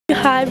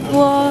Hi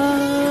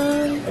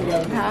vlog.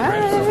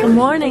 Hi. Good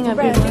morning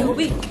everyone.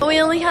 We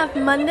only have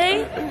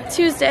Monday,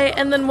 Tuesday,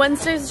 and then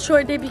Wednesday's a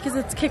short day because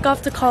it's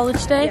kickoff to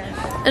college day,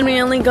 and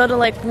we only go to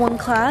like one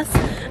class.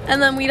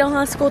 And then we don't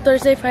have school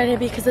Thursday, Friday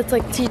because it's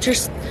like teacher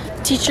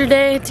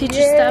day,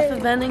 teacher staff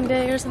eventing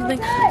day or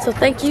something. So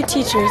thank you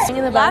teachers. In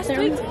the Last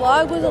week's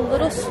vlog was a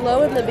little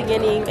slow in the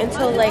beginning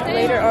until like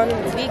later on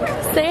in the week.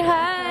 Say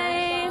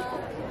hi.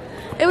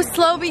 It was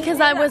slow because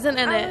I wasn't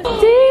in it. Oh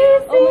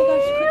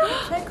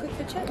my gosh, quick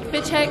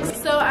Fit check.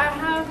 So I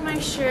have my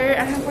shirt.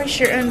 I have my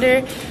shirt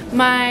under.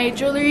 My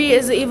jewelry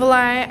is the Evil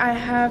Eye. I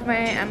have my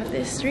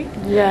amethyst ring.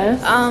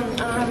 Yes. I don't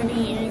have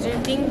any earrings or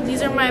anything.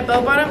 These are my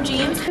bell-bottom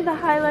jeans. The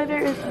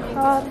highlighter is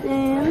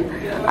popping.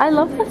 I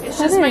love this. It's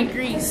just my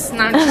grease. No,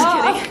 I'm just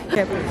kidding.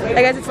 Okay.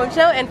 Hey guys, it's Funk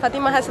Show, and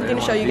Fatima has something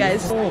to show you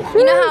guys.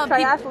 You know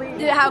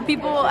how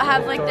people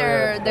have like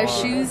their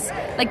shoes,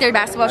 like their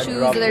basketball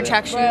shoes or their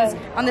track shoes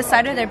on the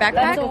side of their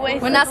backpack?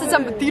 Well, now since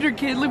I'm a theater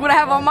kid, look what I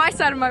have on my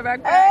side of my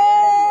backpack.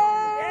 Hey!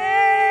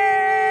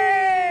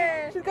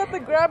 She's got the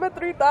Grandma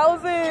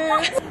 3000.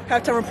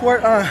 Halftime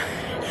report. I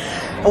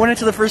went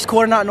into the first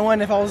quarter not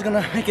knowing if I was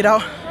gonna make it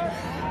out.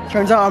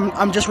 Turns out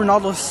I'm just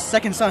Ronaldo's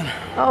second son.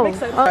 Oh.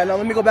 Alright, now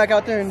let me go back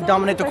out there and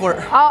dominate the court.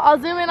 I'll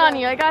zoom in on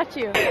you. I got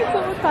you.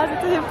 Someone pass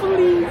it to him,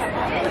 please.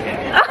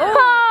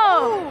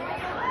 Oh!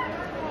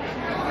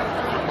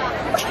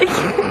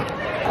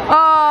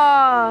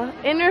 Oh,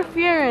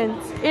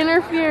 interference.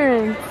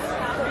 Interference.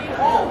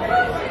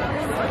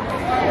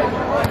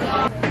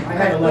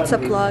 Alright, what's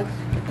up vlog?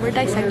 We're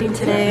dissecting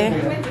today.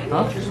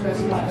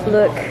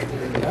 Look.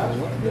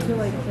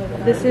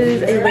 This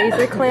is a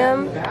razor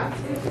clam.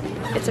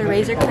 It's a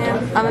razor clam.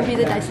 I'm gonna be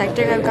the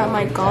dissector. I've got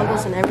my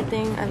goggles and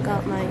everything. I've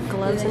got my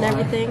gloves and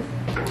everything.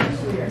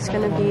 It's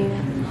gonna be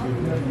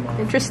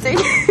interesting.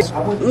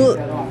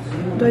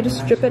 Do I just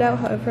strip it out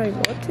however I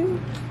want to?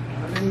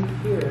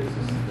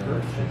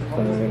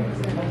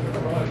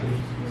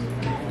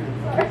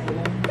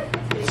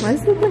 Why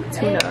does it look like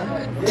tuna?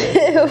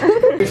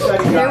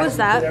 There was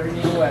that.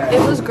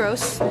 It was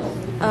gross.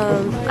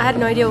 I had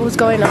no idea what was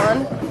going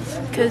on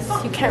because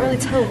you can't really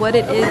tell what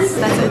it is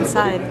that's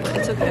inside.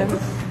 It's okay.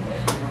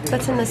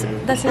 That's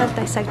enough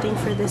dissecting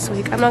for this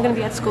week. I'm not gonna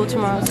be at school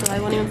tomorrow, so I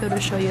won't even be able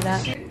to show you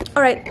that.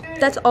 Alright,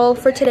 that's all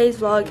for today's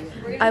vlog.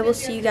 I will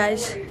see you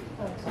guys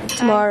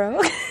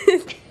tomorrow.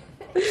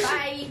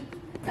 Bye.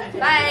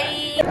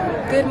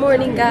 Bye. Good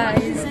morning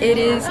guys. It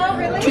is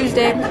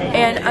Tuesday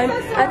and I'm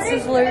at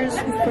Sizzlers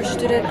for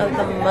Student of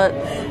the Month.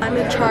 I'm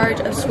in charge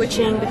of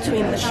switching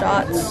between the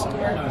shots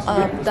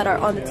that are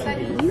on the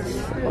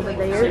TVs over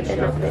there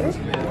and up there.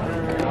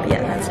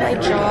 Yeah, that's my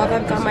job.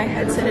 I've got my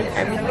headset and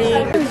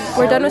everything.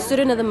 We're done with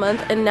Student of the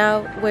Month and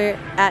now we're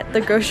at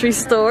the grocery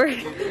store.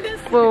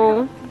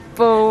 Boom.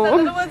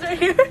 Boom.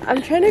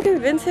 I'm trying to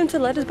convince him to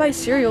let us buy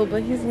cereal,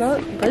 but he's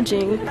not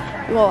budging.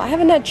 Well, I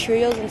haven't had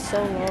Cheerios in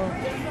so long.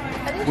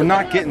 We're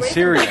not getting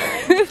cereal.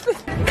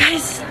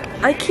 Guys,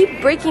 I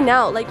keep breaking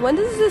out. Like, when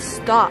does this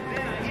stop?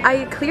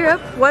 I clear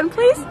up one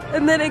place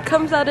and then it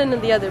comes out into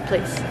the other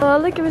place. Oh,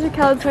 look at Mr.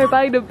 Calatar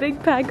buying a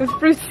big pack of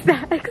fruit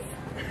snacks.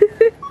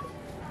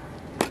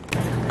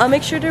 I'll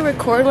make sure to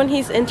record when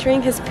he's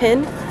entering his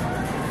PIN.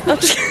 I'm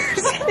just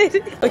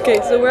kidding. Okay,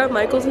 so we're at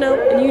Michael's now,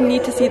 and you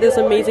need to see this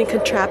amazing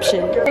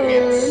contraption.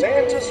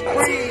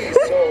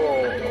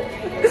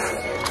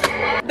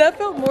 That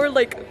felt more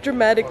like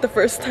dramatic the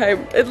first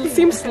time. It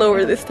seemed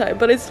slower this time,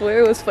 but I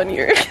swear it was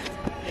funnier.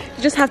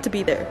 You just have to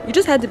be there. You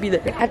just had to be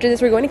there. After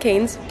this, we're going to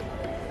Cane's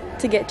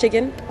to get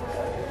chicken.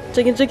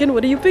 Chicken,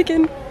 what are you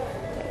picking?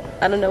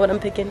 I don't know what I'm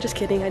picking. Just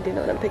kidding, I do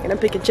know what I'm picking. I'm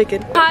picking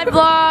chicken. Hi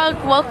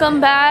vlog,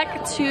 welcome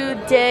back to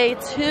day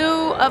 2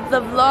 of the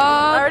vlog.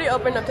 I already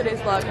opened up today's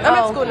vlog. I'm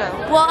at school now.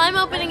 Well, I'm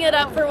opening it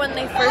up for when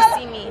they first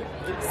see me.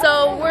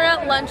 So we're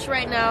at lunch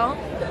right now,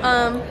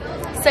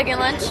 second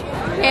lunch,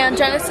 and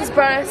Genesis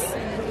brought us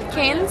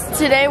Cane's.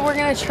 Today we're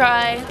gonna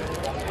try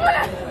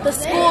the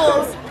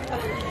school's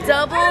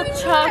double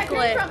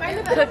chocolate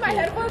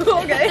cookie.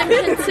 Okay.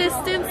 The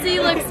consistency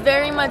looks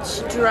very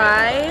much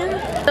dry.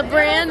 The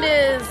brand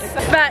is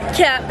Fat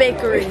Cat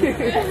Bakery.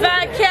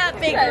 Fat Cat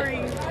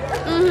Bakery.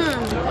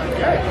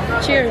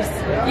 Cheers.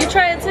 You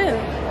try it too.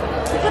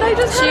 But I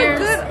just cheers.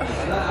 Had a good...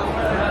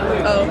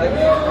 Oh.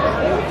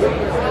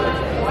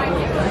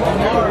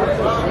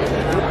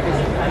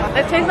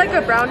 It tastes like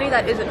a brownie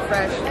that isn't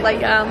fresh.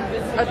 Like a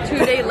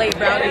 2-day late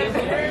brownie.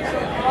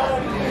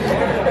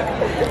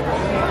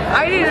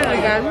 I'd eat it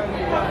again.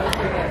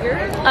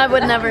 I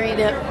would never eat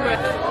it.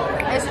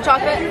 It's a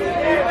chocolate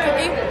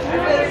cookie.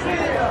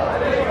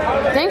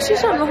 I think she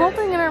shoved the whole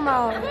thing in her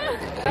mouth.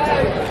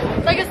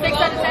 Like a 6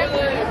 out of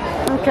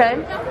 10. Okay.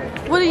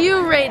 What do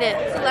you rate it?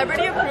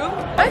 Celebrity approved?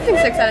 I think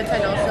 6 out of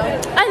 10 also.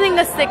 I think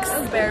a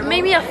 6,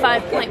 maybe a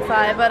 5.5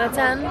 out of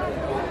 10.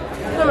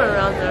 Somewhere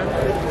around there.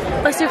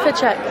 Let's do fit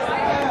check.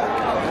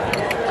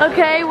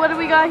 Okay, what do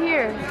we got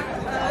here?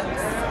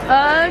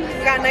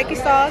 We got Nike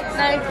socks.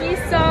 Nike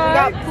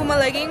socks. We got Puma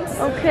leggings.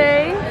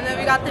 Okay. And then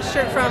we got this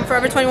shirt from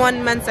Forever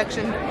 21 men's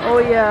section. Oh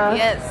yeah.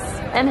 Yes.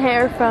 And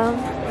hair from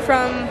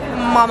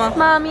Mama.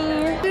 Mommy.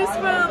 This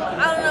from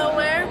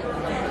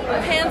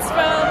pants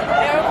from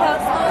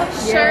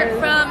Aeropostale, shirt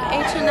from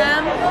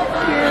H&M,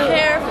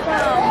 hair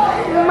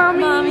from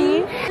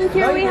Mommy. And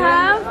here we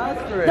have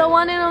the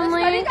one and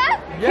only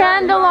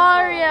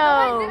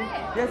Candelario.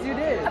 Yes, you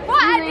did.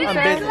 What? I didn't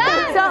say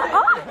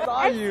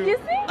that. Excuse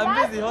me?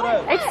 I'm busy. Hold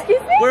up.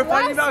 Excuse me? We're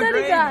fighting about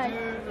grades,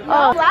 dude.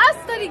 Oh,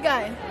 last study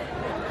guide.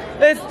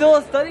 It's still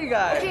a study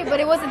guide. Okay, but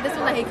it wasn't this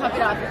one that he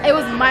copied off. It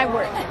was my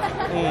work.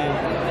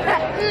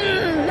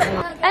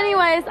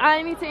 Anyways,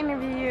 I need to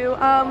interview you.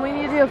 We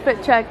need to do a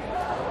fit check.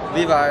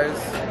 Levi's,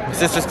 my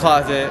sister's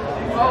closet,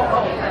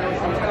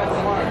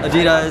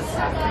 Adidas,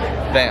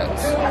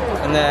 Vans.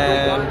 And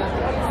then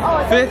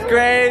 5th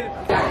grade,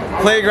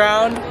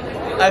 playground.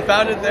 I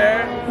found it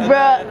there.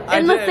 Bruh,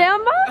 in the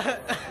sandbox?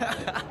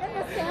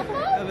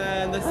 And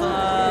then this,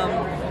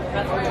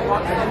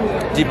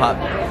 Depop.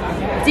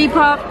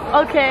 Depop,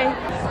 okay.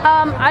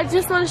 I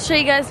just want to show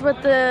you guys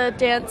what the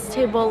dance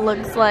table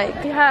looks like.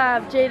 We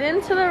have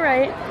Jaden to the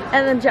right,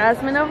 and then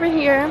Jasmine over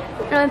here,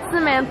 and it's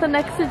Samantha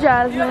next to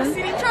Jasmine,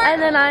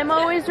 and then I'm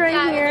always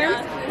right here,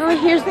 and then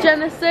here's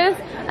Genesis,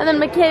 and then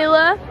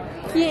Michaela,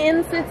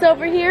 Keaton sits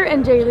over here,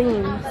 and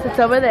Jaylene sits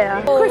over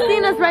there.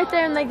 Christina's right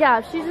there in the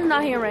gap. She's just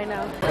not here right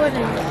now.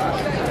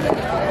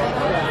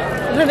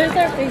 What does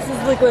our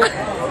faces look like?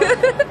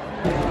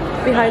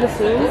 Behind the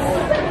scenes?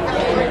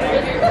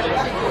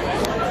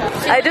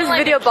 I just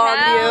video bombed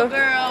you.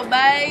 Girl,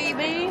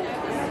 baby.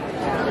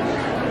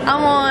 I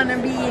wanna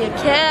be a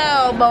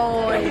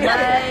cowboy,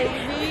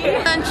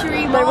 baby.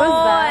 Country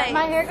boy.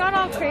 My hair got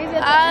all crazy.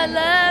 I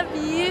love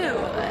you.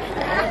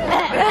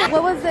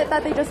 What was it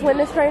that they just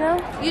witnessed right now?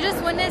 You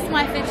just witnessed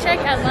my fit check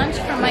at lunch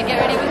from my Get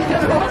Ready With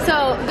Me.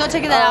 So go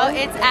check that out.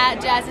 It's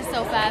at Jazz is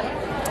So Fab.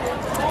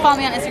 Follow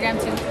me on Instagram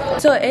too.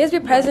 So ASB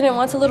president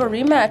wants a little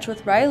rematch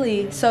with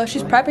Riley. So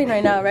she's prepping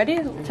right now. Ready?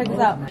 Check this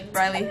out.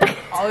 Riley,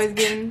 always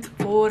getting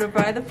pulled up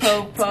by the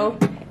po-po.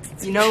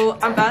 You know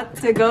I'm about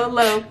to go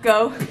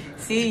loco.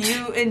 See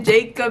you and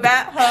Jacob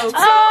at Hope.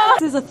 Oh.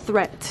 This is a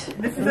threat.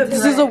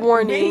 This is a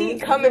warning. Me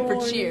coming for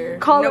cheer.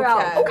 Call her No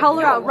out. cap. Call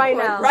her out right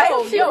now. Right?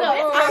 I'm here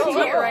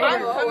right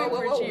now. I'm coming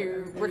for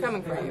cheer. We're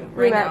coming for you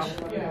right now.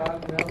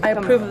 I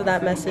approve of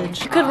that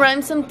message. You could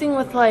rhyme something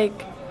with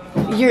like,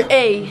 you're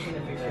A,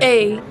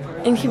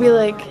 and he'd be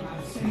like,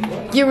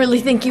 you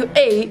really think you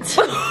ate?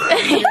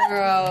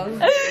 Girl.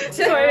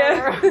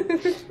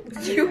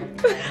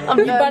 I'm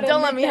done.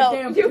 Don't let me help.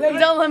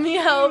 Don't let me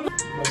help.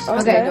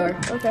 Okay, door.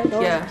 Okay,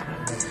 door. Yeah.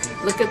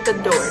 Look at the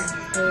door.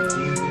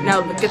 Now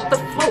look at the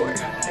floor.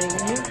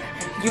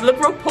 You look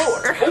real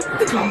poor. Look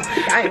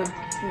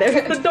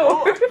at the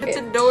door. Look at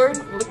the door.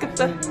 Look at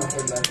the...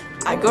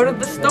 I go to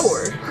the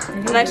store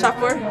and I shop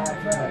for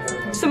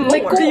some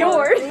more.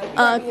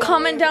 Dior.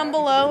 Comment down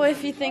below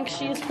if you think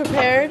she's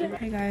prepared.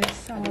 Hey guys,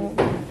 so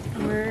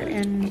we're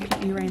in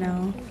PE right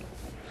now,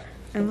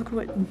 and look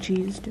what G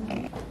is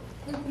doing.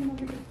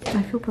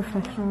 I feel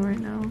professional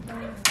right now.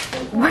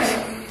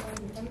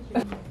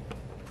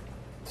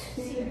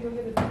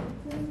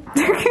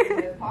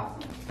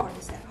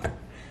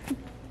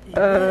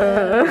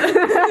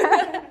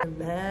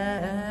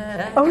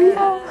 Oh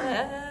yeah.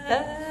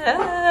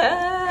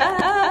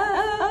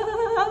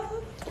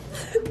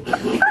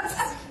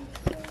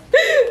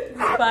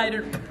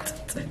 Spider.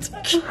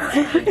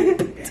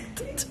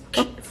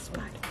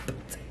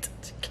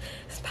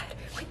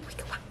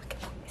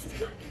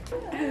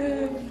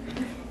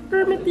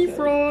 Kermit the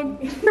Frog.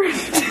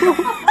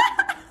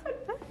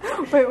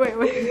 wait.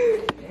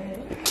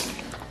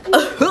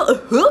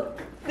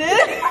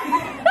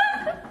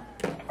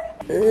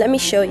 Let me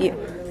show you.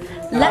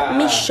 Let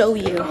me show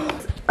you.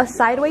 A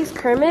sideways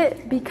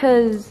Kermit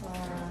because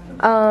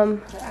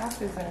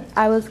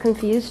I was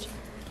confused.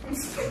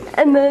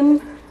 And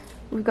then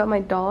we've got my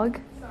dog.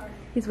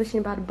 He's wishing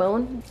about a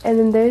bone. And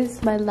then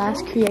there's my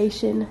last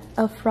creation,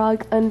 a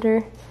frog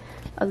under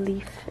a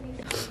leaf.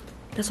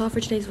 That's all for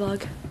today's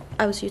vlog.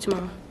 I will see you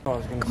tomorrow.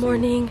 Good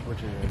morning.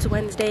 It's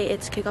Wednesday.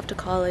 It's kickoff to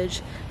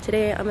college.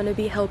 Today I'm gonna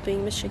be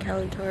helping Mr.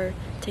 Kalantar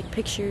take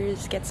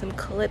pictures, get some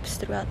clips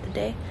throughout the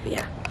day. But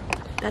yeah,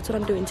 that's what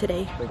I'm doing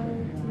today.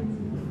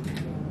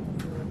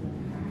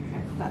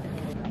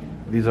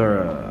 These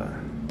are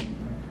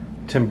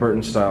Tim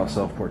Burton style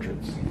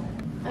self-portraits.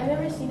 I've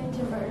never seen a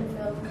Tim Burton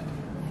film.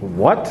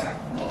 What?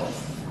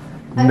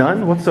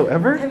 None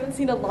whatsoever? I haven't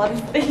seen a lot of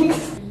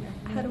things.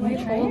 How do I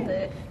hold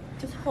it?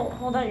 Just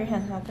hold out your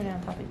hands and I'll put it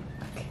on top of you.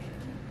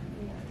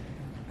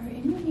 Are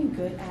any of you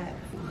good at...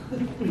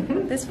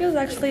 This feels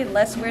actually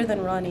less weird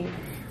than Ronnie.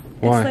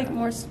 Why? It's like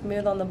more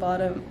smooth on the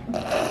bottom.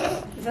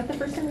 Is that the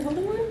first time you're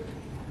holding one?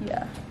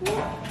 Yeah.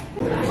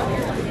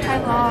 Hi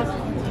vlog.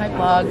 Hi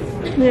vlog.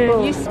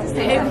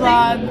 Hey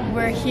vlog.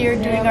 We're here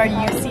doing our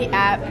UC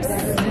apps.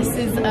 This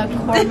is a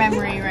core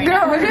memory right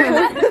now.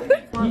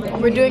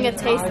 We're doing a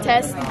taste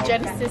test.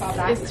 Genesis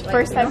is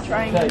first time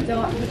trying it.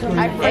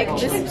 I like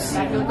this.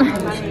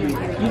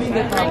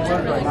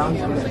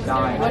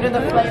 What are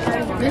the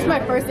flavors? This is my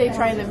first day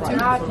trying them too.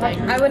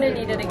 I wouldn't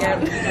eat it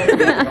again.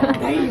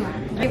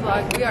 Hey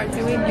vlog, we are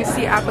doing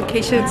UC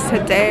applications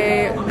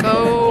today.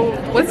 Go,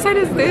 what side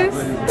is this?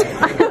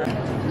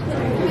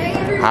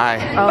 Hi.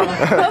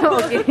 Oh,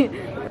 okay.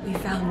 We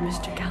found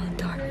Mr.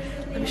 Galantar.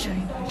 Let me show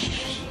you.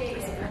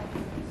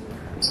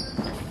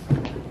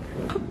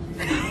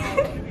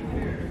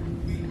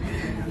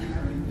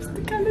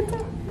 Mr.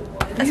 Galantar.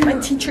 That's my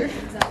teacher.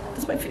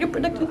 That's my video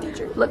production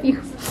teacher. Love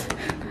you.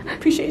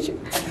 Appreciate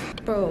you.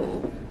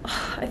 Bro,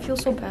 I feel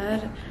so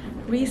bad.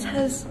 Reese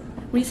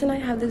and I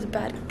have this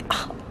bad...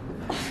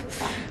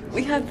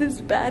 We have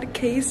this bad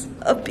case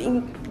of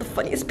being the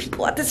funniest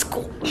people at this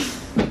school.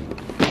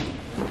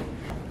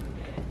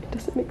 It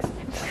doesn't make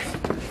sense.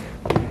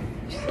 I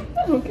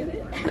don't get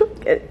it. I don't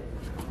get it.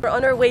 We're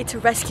on our way to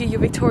rescue you,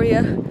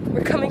 Victoria.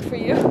 We're coming for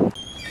you.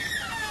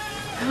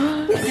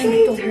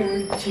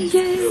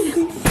 Yay!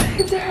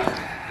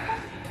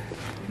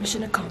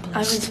 Mission accomplished. I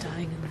was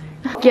dying in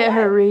there. Get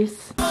her,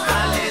 Reese.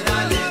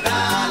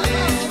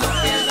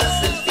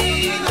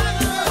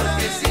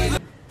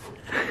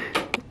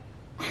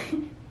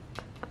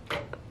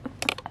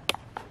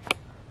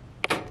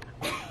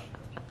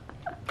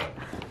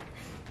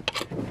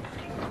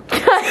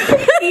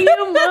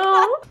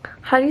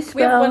 How do you spell?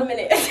 We have 1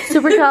 minute.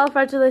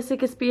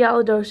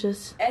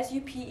 Supercalifragilisticexpialidocious.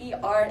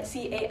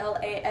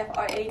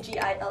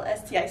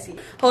 SUPERCALAFRAGILSTIC.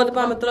 Hold the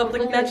bomb and throw up,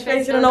 looking at your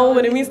face. You don't know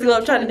what it means to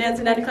love. Trying to dance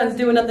and daddy cause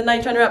doing nothing. Now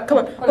you trying to rap. Come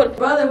on. Hold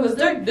brother was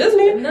Dirk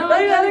Disney. No,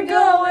 I gotta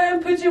go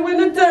and put you in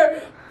the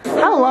dirt.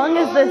 How long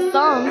is this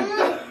song?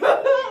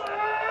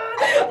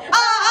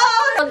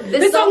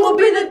 This song will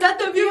be the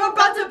death of you.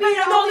 About to be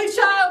an only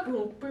child.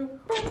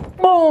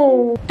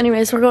 Oh.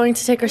 Anyways, we're going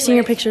to take our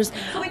senior pictures.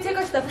 So we take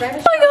our stuff,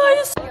 right? Hi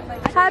guys!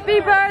 Happy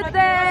birthday!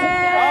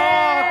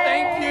 Oh,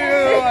 thank you! I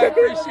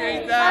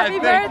appreciate that. Happy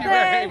Thank birthday. you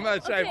very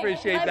much. I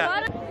appreciate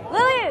that.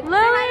 Lily!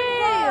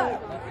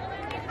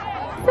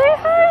 Say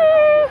hi!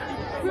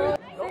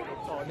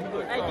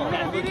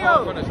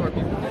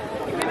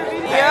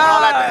 Yeah,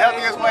 all that, the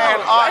healthiest way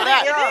and all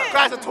that.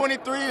 Class of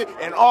 23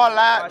 and all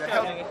that.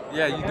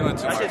 Yeah, you doing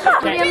too much. In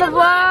the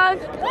vlog.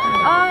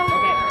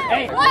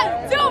 Hey.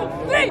 1, 2,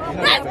 3,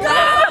 let's go!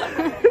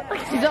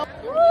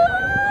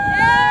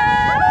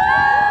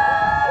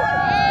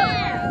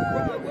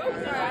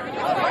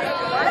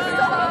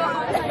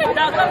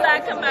 Now come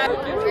back, come back.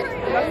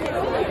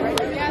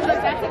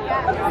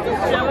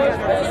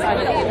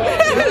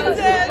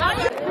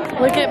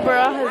 Look at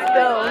Barajas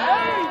go.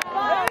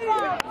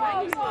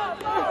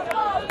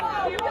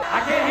 I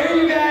can't hear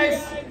you guys.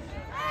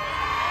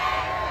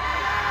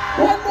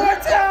 One more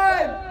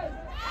time.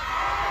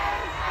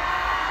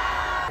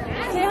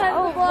 Say hi to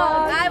the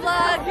vlog. Hi,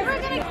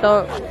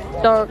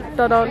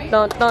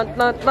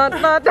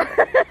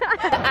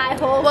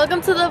 vlog.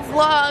 Welcome to the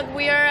vlog.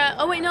 We are at,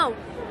 oh wait, no.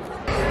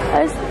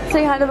 Guys,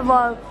 say hi to the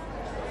vlog.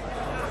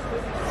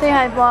 Say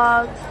hi,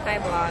 vlog. Hi,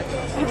 vlog.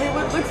 We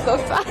look so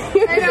tired.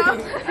 I know.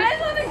 I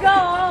just want to go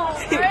home.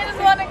 I just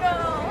want to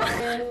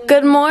go.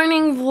 Good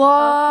morning,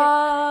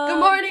 vlog. Good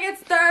morning,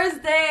 it's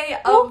Thursday.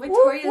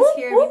 Victoria's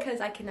here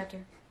because I kidnapped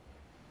her.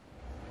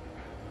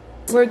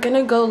 We're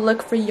gonna go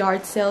look for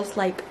yard sales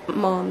like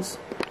moms.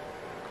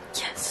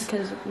 Yes.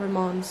 Because we're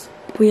moms.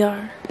 We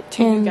are.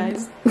 To you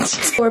guys.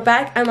 We're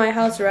back at my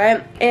house,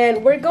 right?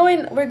 And we're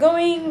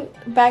going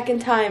back in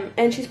time.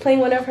 And she's playing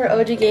one of her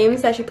OG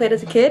games that she played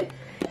as a kid.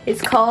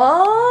 It's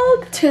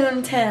called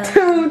Toontown.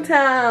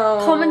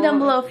 Toontown. Comment down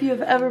below if you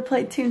have ever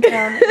played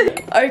Toontown.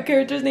 Our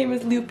character's name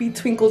is Loopy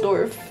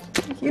Twinkledorf.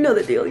 You know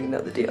the deal, you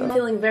know the deal. I'm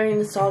feeling very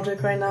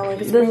nostalgic right now. Like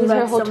it's This bringing is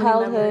back her whole so many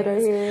childhood right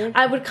memories. here.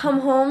 I would come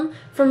home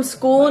from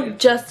school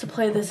just to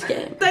play this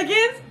game.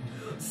 Seconds,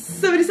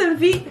 77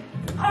 feet.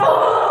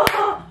 Oh!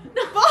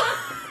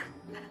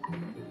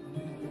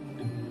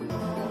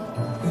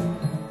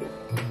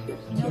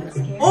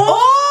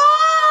 Oh!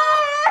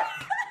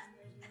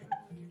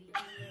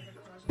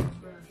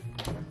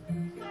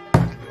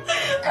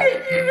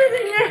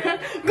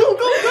 Go,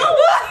 go, go!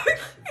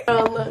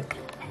 Oh, look.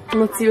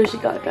 Let's see what she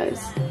got,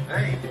 guys.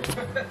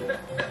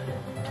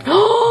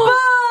 Oh!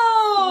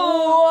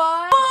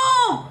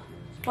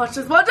 Watch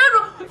this, watch it!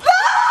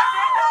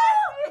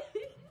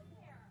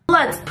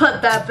 Let's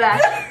put that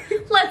back.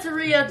 Let's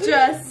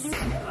readjust.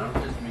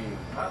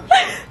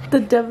 The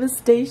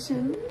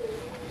devastation.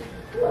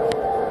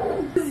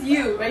 This is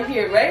you, right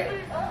here, right?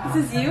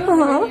 This is you,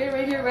 right here,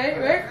 right here,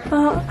 right?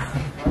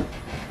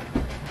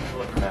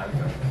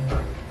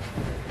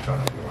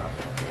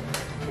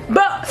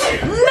 But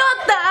not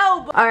the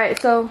album! Alright,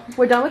 so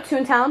we're done with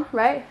Toontown,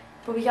 right?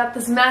 But we got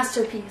this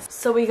masterpiece.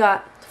 So we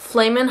got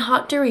Flamin'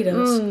 Hot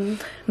Doritos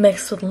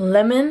mixed with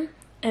lemon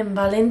and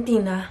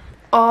Valentina,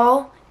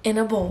 all in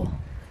a bowl.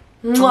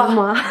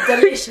 Mwah.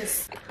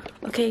 Delicious.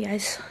 Okay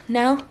guys,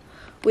 now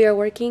we are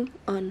working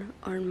on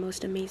our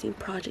most amazing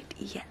project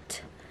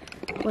yet.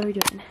 What are we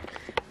doing?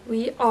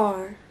 We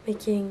are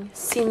making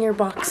senior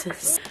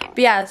boxes. But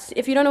yes,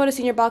 if you don't know what a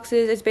senior box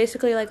is, it's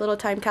basically like a little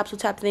time capsule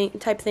type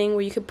thing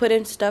where you could put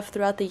in stuff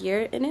throughout the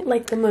year in it.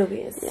 Like the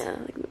movies. Yeah,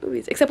 like the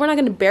movies. Except we're not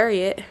gonna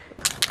bury it.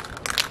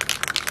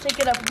 Shake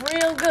it up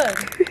real good.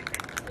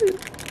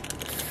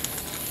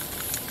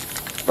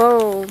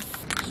 Boom.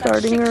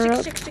 Starting her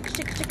up.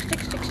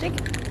 Shake.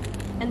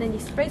 And then you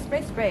spray.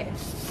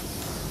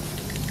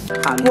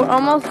 We're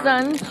almost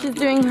done. She's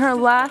doing her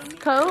last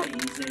coat.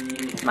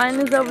 Mine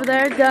is over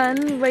there,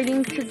 done,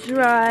 waiting to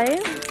dry.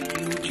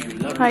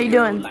 How you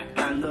doing?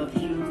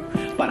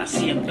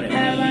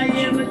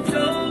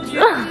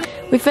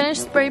 We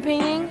finished spray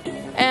painting,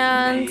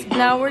 and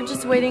now we're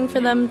just waiting for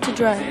them to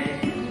dry.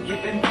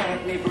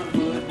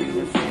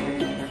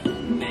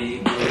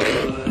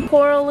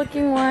 Coral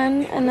looking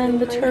one, and then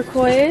the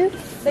turquoise.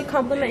 They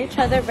complement each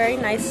other very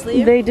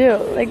nicely. They do.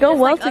 They go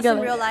well like together.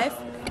 Us in real life.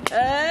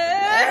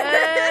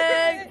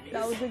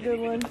 That was a good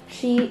one.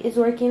 She is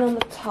working on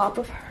the top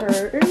of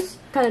hers,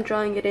 kind of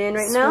drawing it in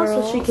right now,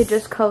 so she could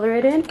just color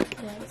it in.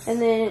 Yes.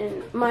 And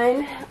then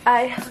mine,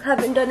 I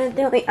haven't done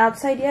anything on the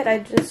outside yet. I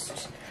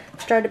just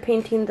started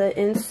painting the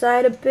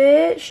inside a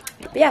bit.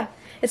 But yeah,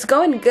 it's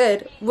going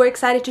good. We're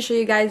excited to show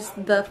you guys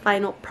the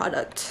final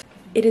product.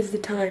 It is the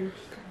time.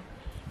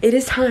 It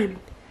is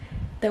time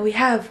that we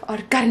have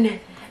our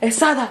carne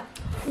asada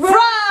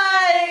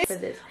fries for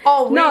this.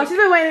 Oh no, she's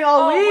been waiting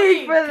all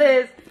week for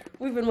this.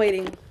 We've been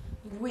waiting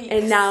weeks.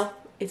 And now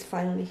it's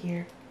finally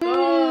here.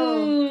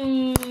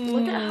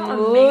 Look at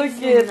how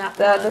amazing that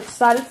was. The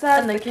salsa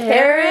and the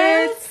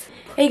carrots.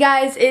 Hey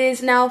guys, it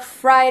is now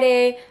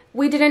Friday.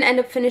 We didn't end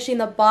up finishing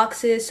the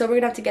boxes, so we're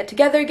gonna have to get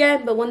together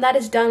again, but when that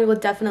is done, we will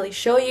definitely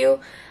show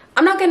you.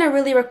 I'm not gonna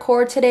really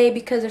record today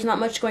because there's not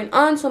much going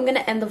on, so I'm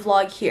gonna end the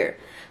vlog here.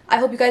 I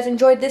hope you guys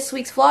enjoyed this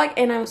week's vlog,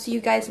 and I will see you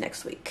guys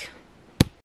next week.